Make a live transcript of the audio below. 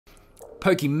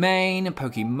Pokimane,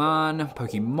 Pokimane,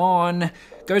 Pokimane,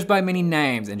 goes by many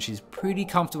names and she's pretty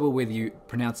comfortable with you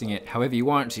pronouncing it however you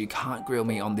want, so you can't grill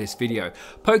me on this video.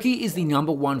 Poki is the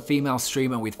 #1 female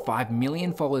streamer with 5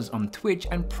 million followers on Twitch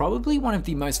and probably one of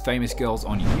the most famous girls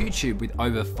on YouTube with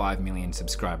over 5 million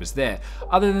subscribers there.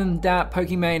 Other than that,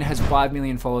 Pokimane has 5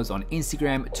 million followers on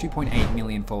Instagram, 2.8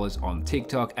 million followers on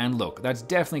TikTok, and look, that's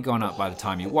definitely gone up by the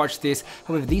time you watch this.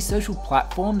 However, these social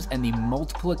platforms and the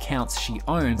multiple accounts she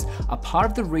owns are part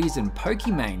of the reason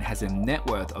Pokimane has a net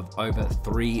worth of over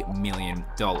 $3 million.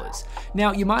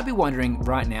 Now, you might be wondering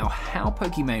right now how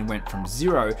Pokimane went from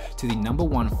 0 to the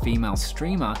 #1 female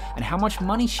streamer and how much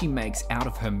money she makes out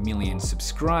of her million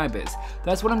subscribers.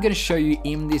 That's what I'm going to show you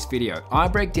in this video. I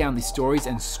break down the stories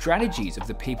and strategies of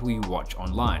the people you watch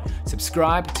online.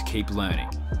 Subscribe to keep learning.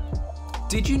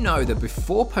 Did you know that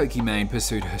before Pokimane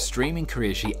pursued her streaming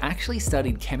career, she actually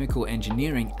studied chemical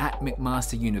engineering at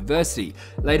McMaster University,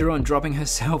 later on dropping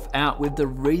herself out with the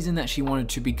reason that she wanted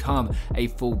to become a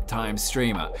full-time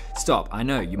streamer? Stop, I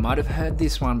know you might have heard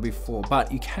this one before,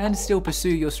 but you can still pursue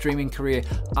your streaming career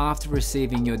after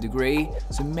receiving your degree,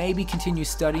 so maybe continue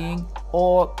studying,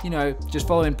 or, just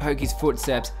follow in Poki's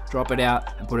footsteps, drop it out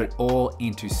and put it all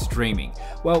into streaming.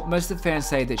 Well, most of the fans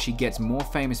say that she gets more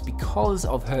famous because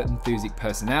of her enthusiastic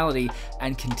personality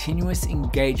and continuous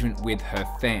engagement with her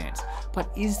fans. But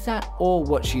is that all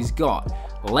what she's got?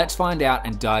 Let's find out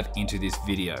and dive into this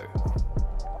video.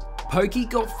 Poki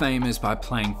got famous by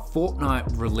playing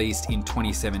Fortnite, released in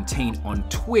 2017 on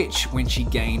Twitch, when she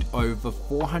gained over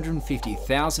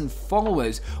 450,000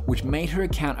 followers, which made her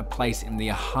account a place in the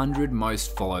 100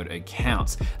 most followed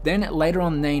accounts. Then later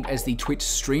on named as the Twitch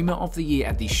Streamer of the Year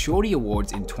at the Shorty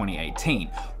Awards in 2018.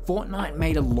 Fortnite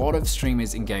made a lot of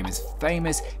streamers and gamers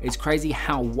famous. It's crazy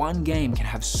how one game can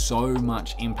have so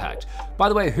much impact. By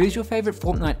the way, who's your favorite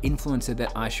Fortnite influencer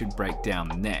that I should break down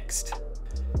next?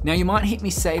 Now, you might hear me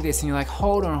say this and you're like,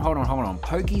 hold on.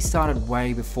 Poki started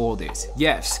way before this.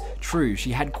 Yes, true,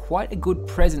 she had quite a good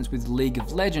presence with League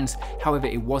of Legends. However,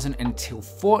 it wasn't until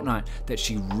Fortnite that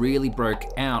she really broke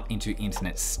out into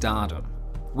internet stardom.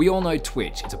 We all know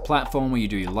Twitch. It's a platform where you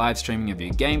do your live streaming of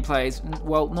your gameplays.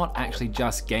 Well, not actually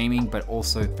just gaming, but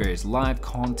also various live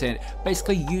content.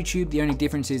 Basically YouTube, the only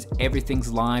difference is everything's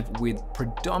live, with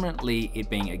predominantly it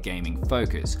being a gaming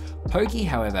focus. Poki,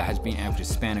 however, has been able to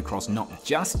span across not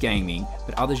just gaming,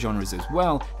 but other genres as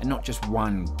well, and not just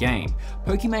one game.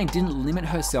 Pokimane didn't limit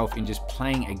herself in just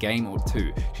playing a game or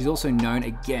two. She's also known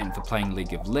again for playing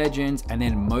League of Legends and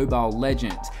then Mobile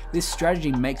Legends. This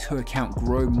strategy makes her account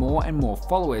grow more and more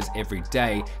followers every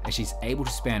day as she's able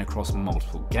to span across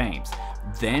multiple games.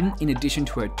 Then, in addition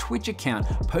to her Twitch account,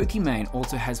 Pokimane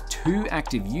also has 2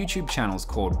 active YouTube channels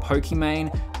called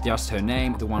Pokimane, just her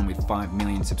name, the one with 5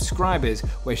 million subscribers,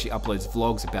 where she uploads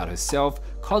vlogs about herself,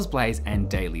 cosplays, and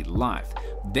daily life.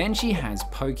 Then she has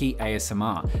Poki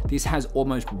ASMR. This has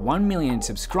almost 1 million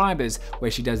subscribers,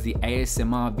 where she does the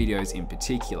ASMR videos in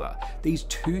particular. These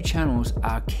 2 channels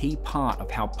are a key part of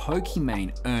how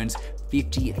Pokimane earns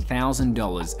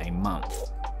 $50,000 a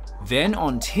month. Then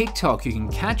on TikTok, you can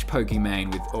catch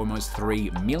Pokimane with almost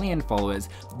 3 million followers.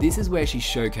 This is where she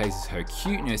showcases her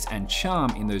cuteness and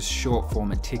charm in those short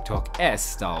form TikTok-esque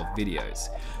style videos.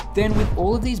 Then with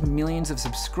all of these millions of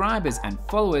subscribers and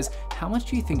followers, how much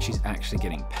do you think she's actually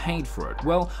getting paid for it?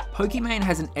 Well, Pokimane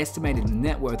has an estimated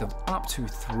net worth of up to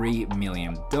 $3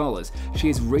 million. She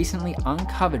has recently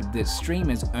uncovered that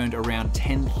streamers earned around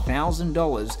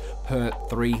 $10,000 per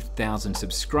 3,000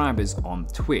 subscribers on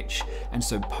Twitch. And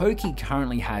so Poki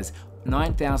currently has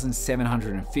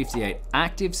 9,758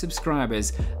 active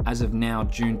subscribers as of now,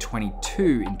 June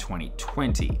 22 in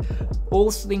 2020. All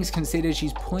things considered,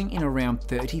 she's pulling in around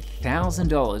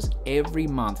 $30,000 every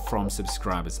month from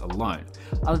subscribers alone.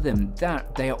 Other than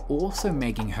that, they are also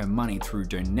making her money through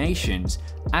donations,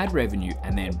 ad revenue,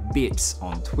 and then bits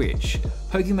on Twitch.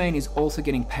 Pokimane is also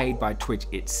getting paid by Twitch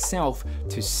itself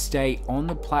to stay on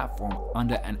the platform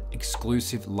under an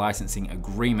exclusive licensing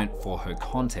agreement for her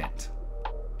content.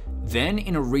 Then,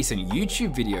 in a recent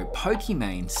YouTube video,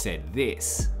 Pokimane said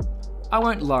this: "I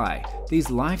won't lie,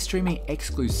 these live streaming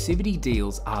exclusivity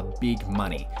deals are big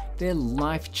money. They're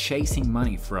life-chasing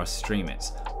money for us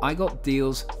streamers. I got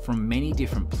deals from many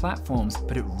different platforms,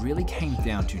 but it really came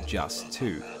down to just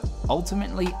 2.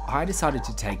 Ultimately, I decided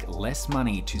to take less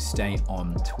money to stay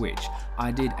on Twitch.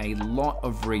 I did a lot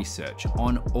of research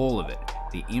on all of it.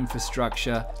 The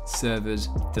infrastructure, servers,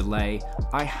 delay.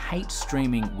 I hate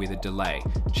streaming with a delay.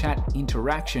 Chat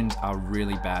interactions are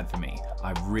really bad for me.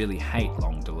 I really hate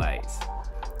long delays."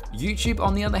 YouTube,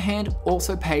 on the other hand,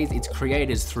 also pays its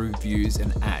creators through views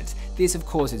and ads. This of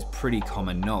course is pretty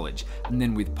common knowledge. And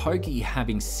then with Poki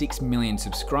having 6 million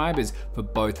subscribers for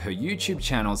both her YouTube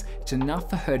channels, it's enough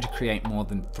for her to create more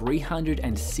than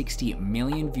 360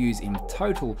 million views in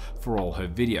total for all her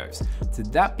videos. So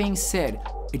that being said,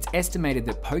 it's estimated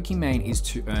that Pokimane is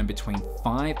to earn between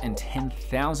 $5,000 and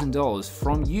 $10,000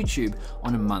 from YouTube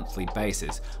on a monthly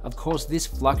basis. Of course, this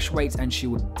fluctuates and she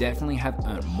would definitely have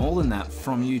earned more than that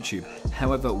from YouTube.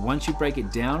 However, once you break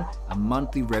it down, a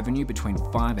monthly revenue between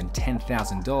 $5,000 and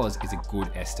 $10,000 is a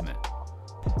good estimate.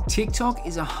 TikTok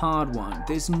is a hard one.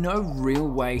 There's no real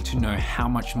way to know how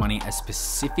much money a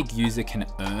specific user can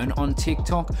earn on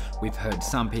TikTok. We've heard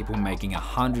some people making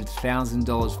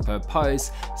 $100,000 per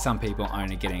post, some people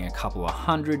only getting a couple of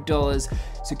 $100.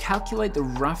 So calculate the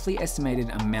roughly estimated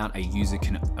amount a user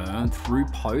can earn through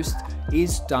post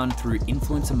is done through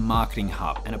Influencer Marketing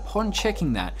Hub. And upon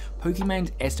checking that,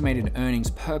 Pokimane's estimated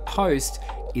earnings per post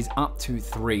is up to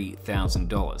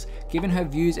 $3,000. Given her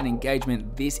views and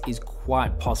engagement, this is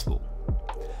quite possible.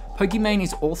 Pokimane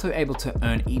is also able to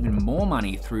earn even more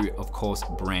money through, of course,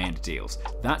 brand deals.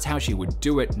 That's how she would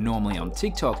do it normally on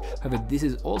TikTok, however this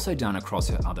is also done across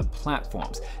her other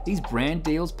platforms. These brand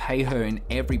deals pay her in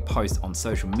every post on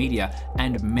social media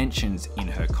and mentions in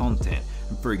her content.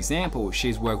 For example,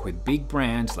 she's worked with big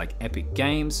brands like Epic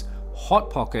Games,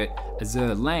 Hot Pocket,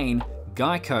 Azure Lane,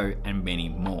 Geico, and many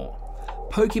more.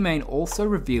 Pokimane also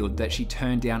revealed that she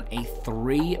turned down a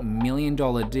 $3 million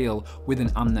deal with an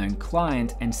unknown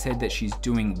client and said that she's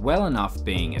doing well enough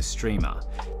being a streamer.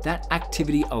 That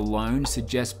activity alone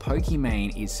suggests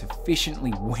Pokimane is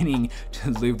sufficiently winning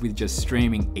to live with just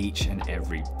streaming each and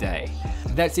every day.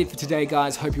 That's it for today,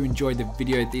 guys. Hope you enjoyed the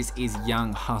video. This is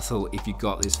Young Hustle. If you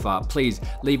got this far, please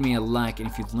leave me a like, and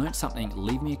if you've learned something,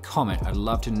 leave me a comment. I'd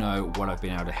love to know what I've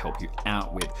been able to help you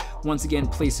out with. Once again,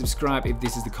 please subscribe if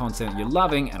this is the content you're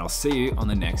loving, and I'll see you on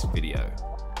the next video.